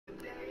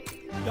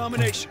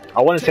Domination.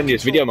 I want to send you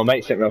this video my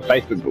mate sent me on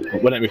Facebook, but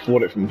wouldn't let me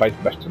forward it from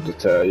Facebook Messenger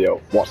to your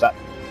WhatsApp.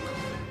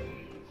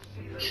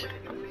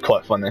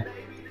 Quite funny.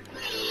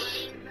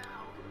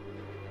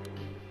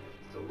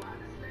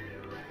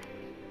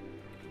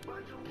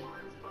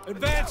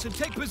 Advance and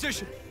take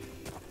position.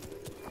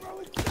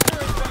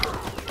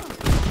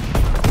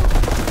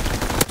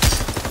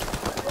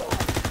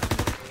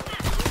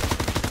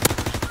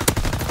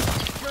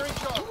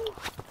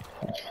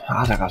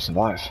 How did I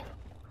survive?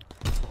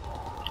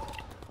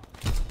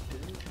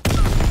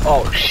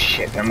 Oh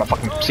shit, I'm a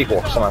fucking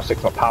sequel. Someone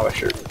sticks my power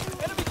shoot.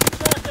 Enemy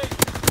control Baker.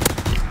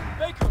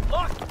 Baker,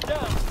 lock them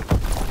down.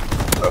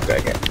 Okay,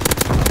 okay.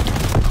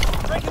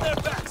 Breaking their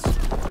backs.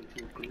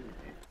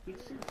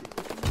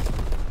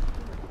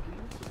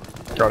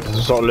 God, there's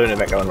a sort of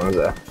lunatic going on, is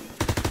there?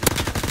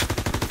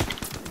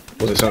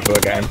 Was it something for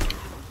a game?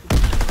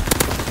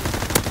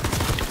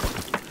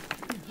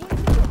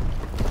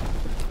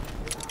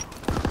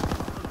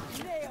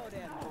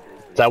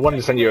 So I wanted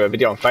to send you a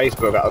video on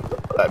Facebook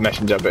at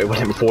Messenger, but it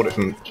wouldn't let me forward it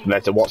from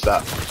there to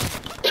WhatsApp.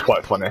 It's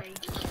quite funny.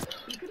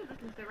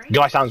 The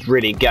guy sounds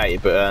really gay,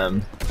 but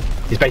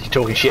he's basically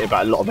talking shit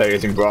about a lot of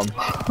areas in Brum.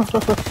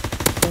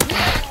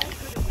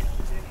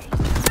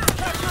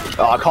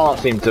 Oh, I can't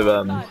seem to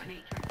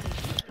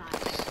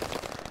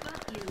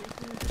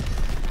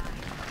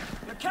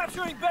They're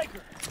capturing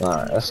Baker.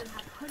 Alright, that's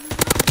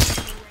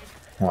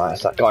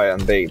that guy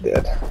indeed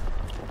did.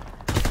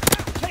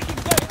 Taking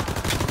Baker.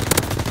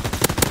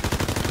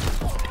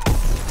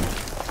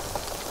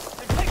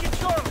 They're taking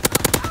Charlie.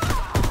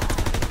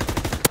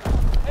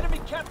 Enemy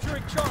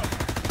capturing Charlie.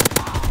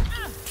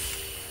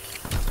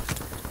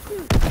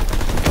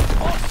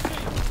 Lost C.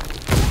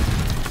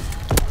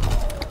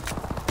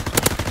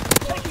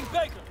 Taking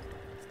Baker.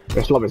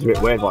 This lobby's a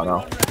bit weird right now.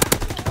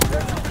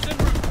 Paratroopers en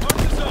route. Mark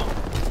the zone.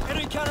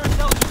 Enemy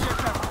counterintelligence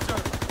aircraft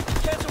observed.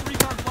 Cancel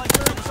recon flight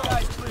during the sky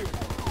is clear.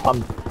 I'm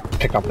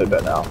picking up a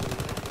bit now.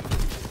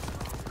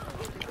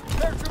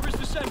 Paratroopers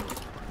descending.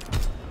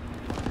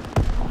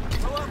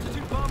 Low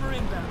altitude bomber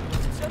inbound.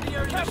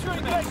 Incendiary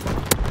capturing base.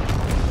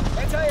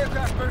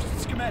 Anti-aircraft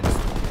bursts commenced.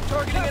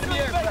 Targeting enemy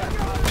aircraft.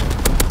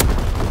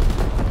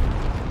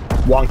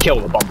 One kill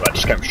with the bomber,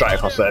 just came straight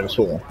across there this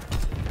wall.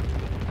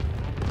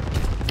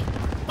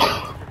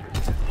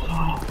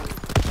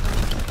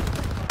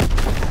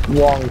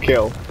 One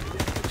kill.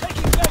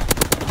 Taking Baker.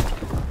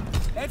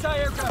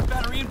 Anti-aircraft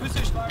battery in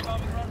position.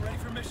 Firebombing run ready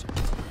for mission.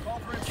 Call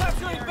for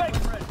capturing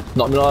Baker.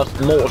 Not a nice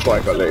mortar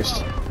strike at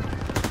least.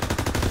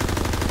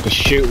 Just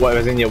shoot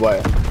whatever's in your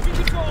way. We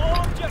control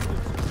all objectives.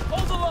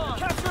 Hold the line.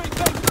 Capturing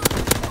Baker.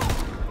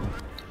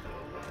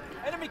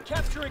 Enemy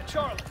capturing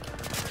Charlie.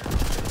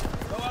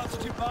 Low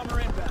altitude bomber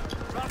inbound.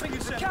 Dropping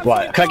his center.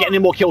 Right, can I get any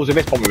more kills with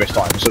this bomber this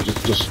time? So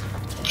just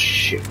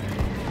shit.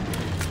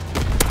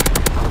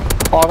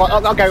 Oh,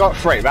 okay, I got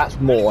 3. That's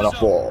more than I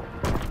thought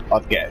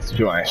I'd get, to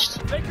be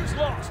honest. Baker's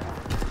lost.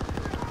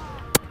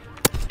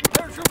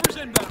 Paratroopers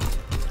inbound.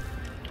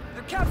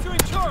 They're capturing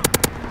Charlie.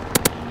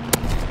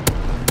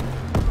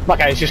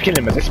 Okay, it's just killing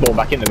them as they spawn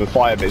back in them with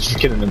fire, but it's just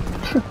killing them.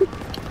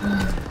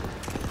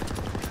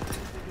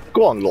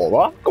 Go on,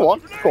 Laura. Go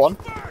on, go on.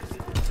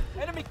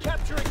 Enemy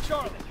capturing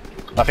Charlie.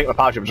 I think the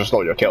power troopers just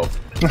stole your kill.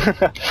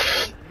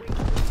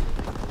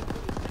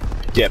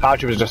 Yeah, power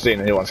troopers just seeing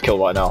anyone's kill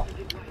right now.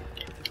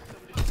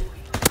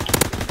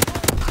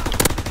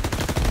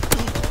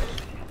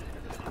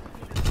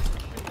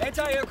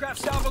 Anti-aircraft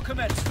salvo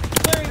commenced.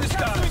 Clearing the sky.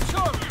 Capturing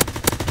Charlie.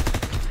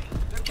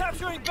 They're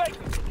capturing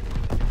Baker.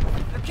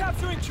 They're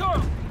capturing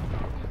Charlie.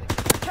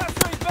 They're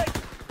capturing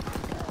Baker.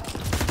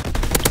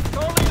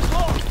 Charlie is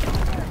lost.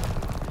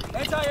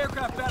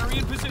 Anti-aircraft battery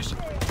in position.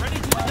 Ready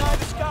to deny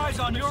the skies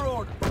on your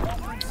order.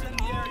 Offer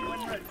incendiary when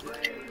ready.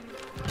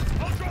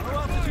 Low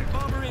altitude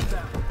bomber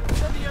inbound.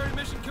 Incendiary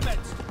mission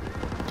commenced.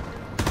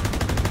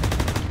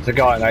 There's a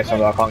guy nice one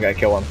that I can't get a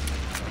kill on.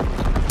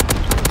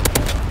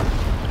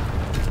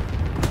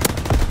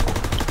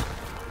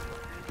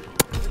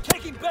 They're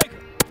taking Baker.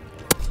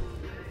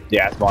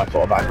 Yeah, it's my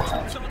fault, man.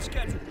 Troops on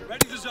schedule.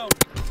 Ready to zone.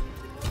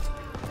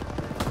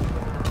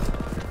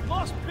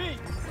 Lost B.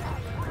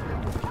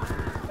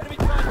 Enemy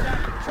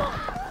contact.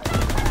 Charlie.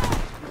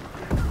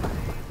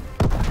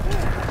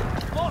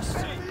 Lost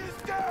C.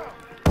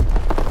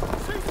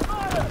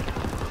 Ceasefire.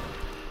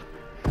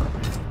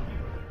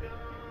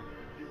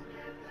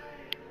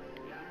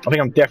 I think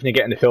I'm definitely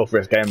getting the feel for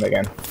this game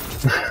again.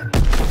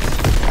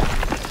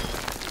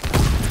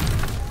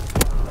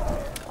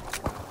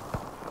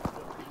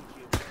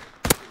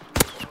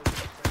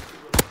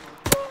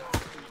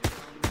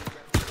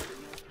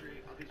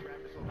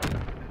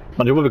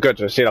 But it would be good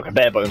to see like a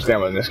bare bones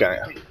game in this game.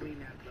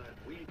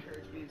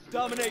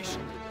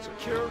 Domination.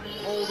 Secure.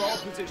 Hold all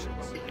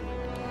positions.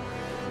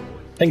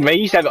 I think they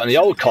used to have it on the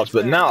old CODs,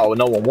 but now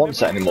no one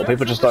wants it anymore.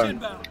 People just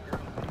don't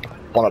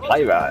want to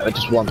play that. They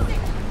just want.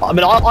 I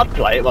mean, I'd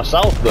play it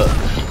myself, but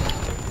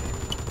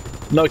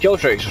no kill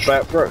streaks, just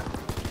straight up through.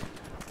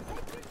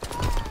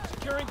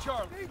 Securing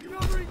Charlie.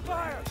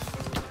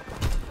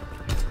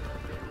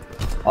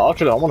 Oh,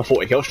 actually, I want a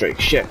 40 kill streak.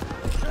 Shit.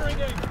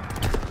 Securing A.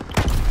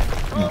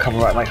 Cover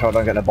right, make sure I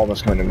don't get the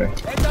bombers coming to me.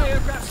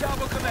 Anti-aircraft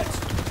salvo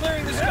commenced.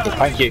 Clearing the sky.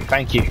 Thank you,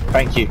 thank you,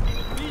 thank you.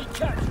 Be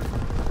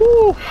captured.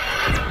 Woo!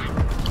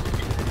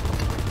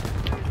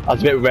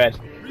 That's a bit red.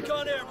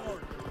 Recon airborne.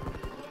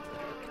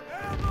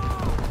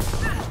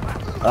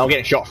 I'm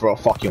getting shot for a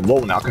fucking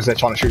wall now because they're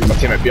trying to shoot my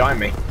teammate behind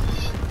me.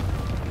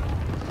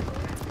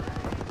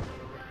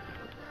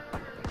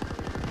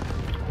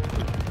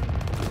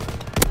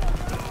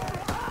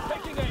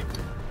 Taking aim.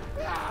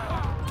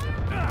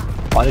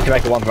 I need to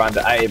make a one round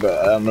at A,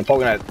 but I'm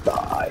probably gonna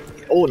die.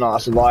 Oh no, I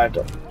survived.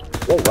 Oh,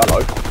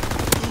 hello.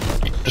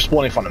 Just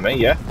spawn in front of me,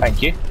 yeah,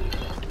 thank you.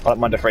 I don't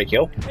mind a free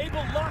kill. Able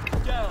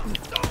locked down.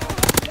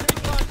 Enemy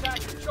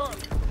contact at Charlie.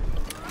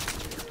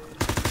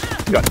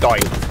 You got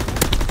died.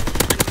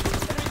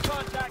 Enemy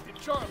contact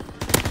at Charlie.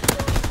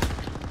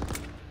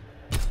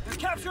 They're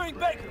capturing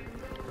Baker.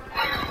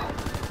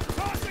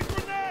 Tossing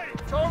grenade.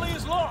 Charlie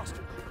is lost.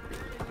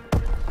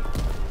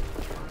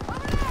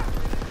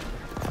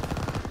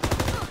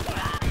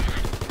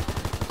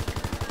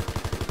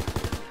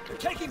 They're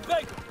taking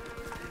Baker.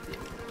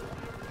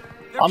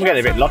 I'm getting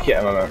a bit lucky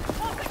at the moment.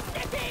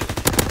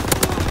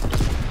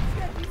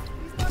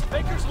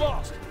 Baker's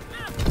lost.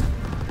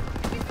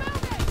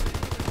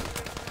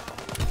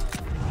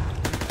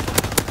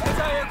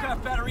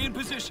 Anti-aircraft battery in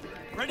position.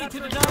 Ready to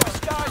deny the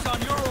skies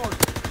on your order.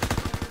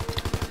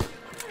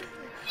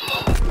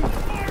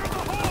 Fire in the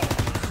hole!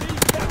 See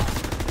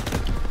capture.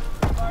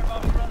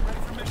 Firebomb run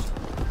ready for mission.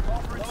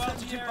 Call for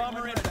incendiary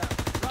bomber inbound.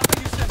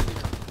 Dropping incendiary.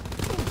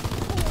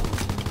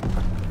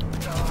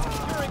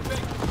 Securing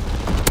Baker.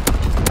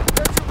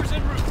 Paratroopers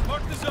en route.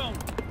 Mark the zone.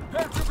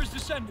 Paratroopers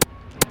descending.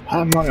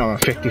 I'm running on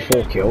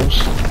 54 kills.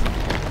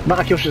 The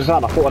amount of kills is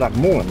that, I thought I'd have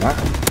more than that.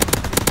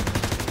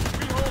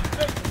 Rehold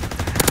Baker.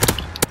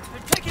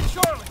 They're taking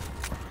Charlie.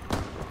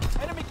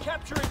 Enemy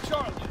capturing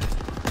Charlie.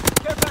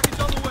 Care package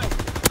on the way.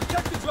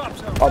 Protect the drop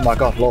zone. Oh my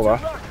god, Laura.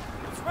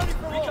 It's ready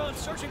for recon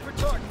searching for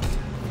targets.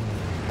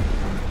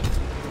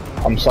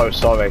 I'm so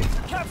sorry.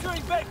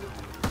 Capturing Baker.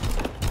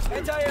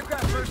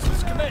 Anti-aircraft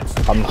versus commenced.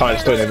 I'm kind of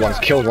stealing everyone's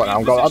kills right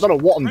now. I don't know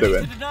what I'm Ready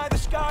doing. to deny the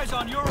skies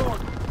on your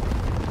order.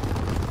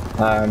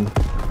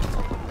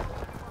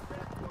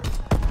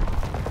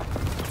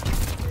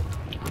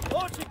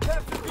 Launching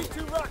capture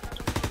B2 rocket.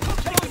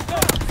 Taking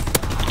down.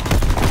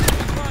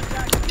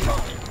 Contact with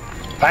Charlie.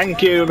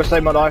 Thank you for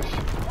saving my life.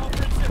 All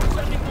friends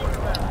sending order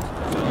back.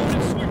 Zone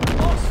and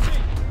sweep. All C.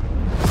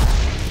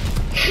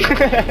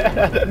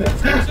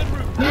 Paratroopers en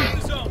route. Mark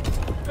the zone.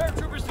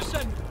 Paratroopers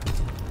descending.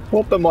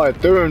 What am I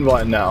doing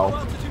right now?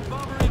 Altitude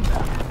bomber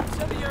inbound.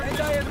 Incendiary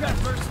anti-aircraft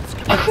versus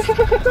commenced.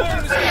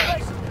 Clearing the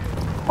skies.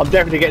 I'm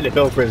definitely getting the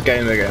feel for this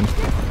game again.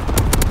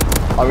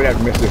 I really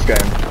have missed this game.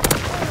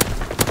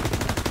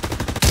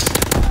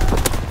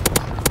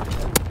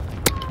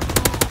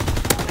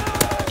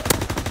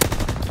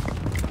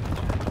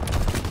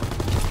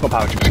 Not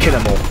power, just kill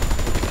them all.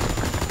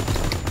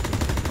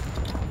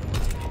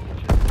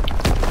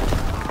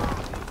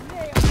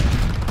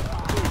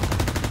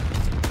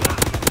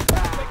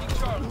 Taking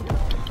Charlie.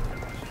 They're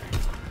capturing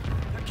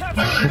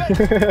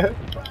Baker.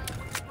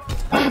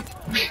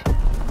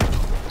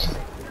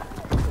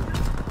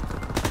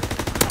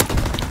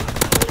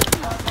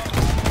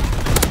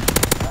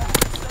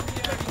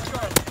 78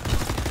 Charlie.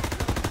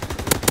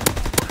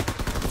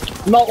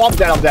 No, I'm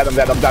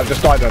dead.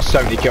 Just died on a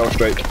 70 kill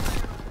streak.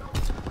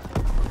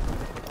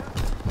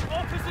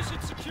 All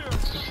positions secure.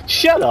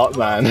 Shut up,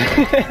 man.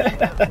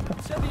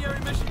 Incendiary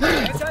mission.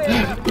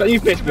 Anti-aircraft. Let you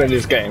bitch me in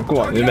this game. Come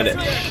on, in a minute.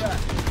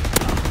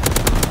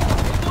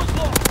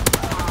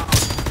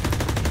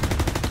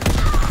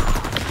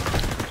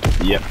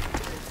 Yep.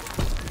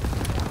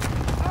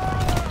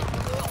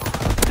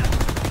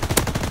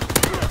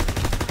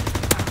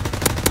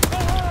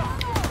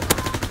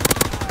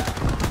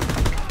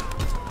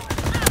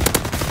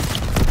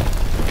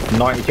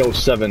 "90 kills,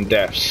 7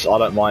 deaths. I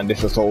don't mind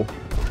this at all.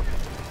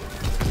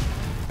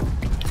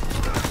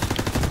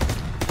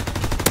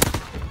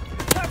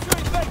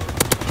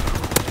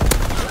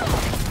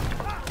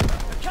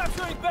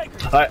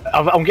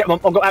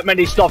 I've got that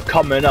many stuff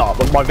coming up,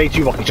 but my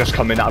V2 rocket's just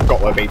coming out. I've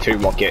got my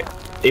V2 rocket.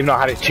 Even though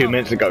I had it 2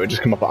 minutes ago, it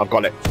just come up, I've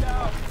got it.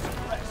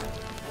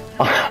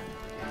 But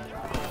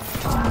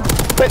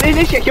at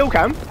least get kill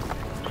cam.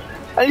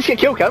 At least get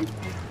kill cam.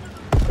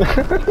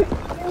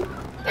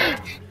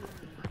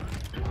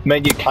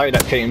 Man, you carry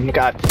that team. Look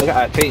at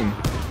that team.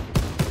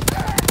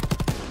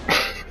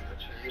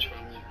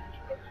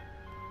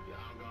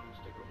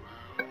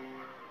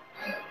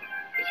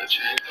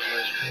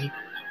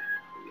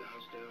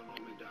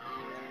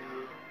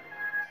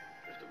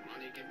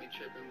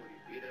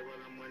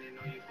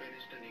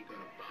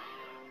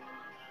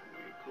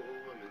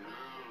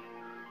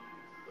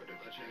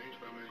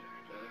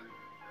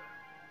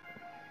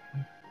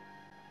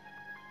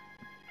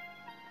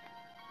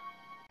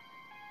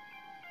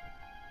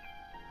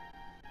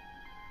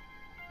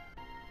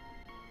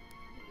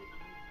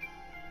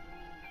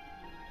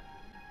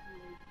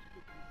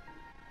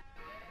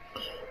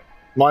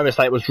 My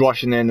mistake was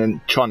rushing in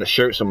and trying to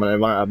shoot someone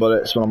and run out of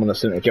bullets when I'm on a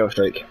 70 kill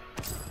streak.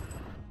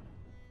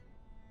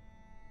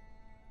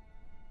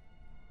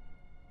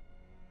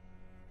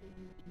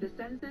 The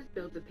census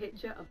builds a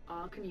picture of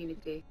our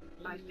community.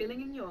 By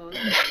filling in yours,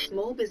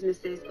 small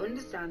businesses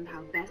understand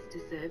how best to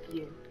serve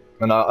you.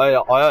 And I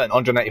earned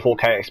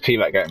 184k XP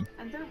that game.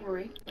 And don't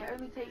worry, it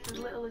only takes as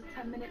little as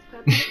 10 minutes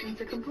per person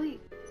to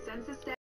complete. Census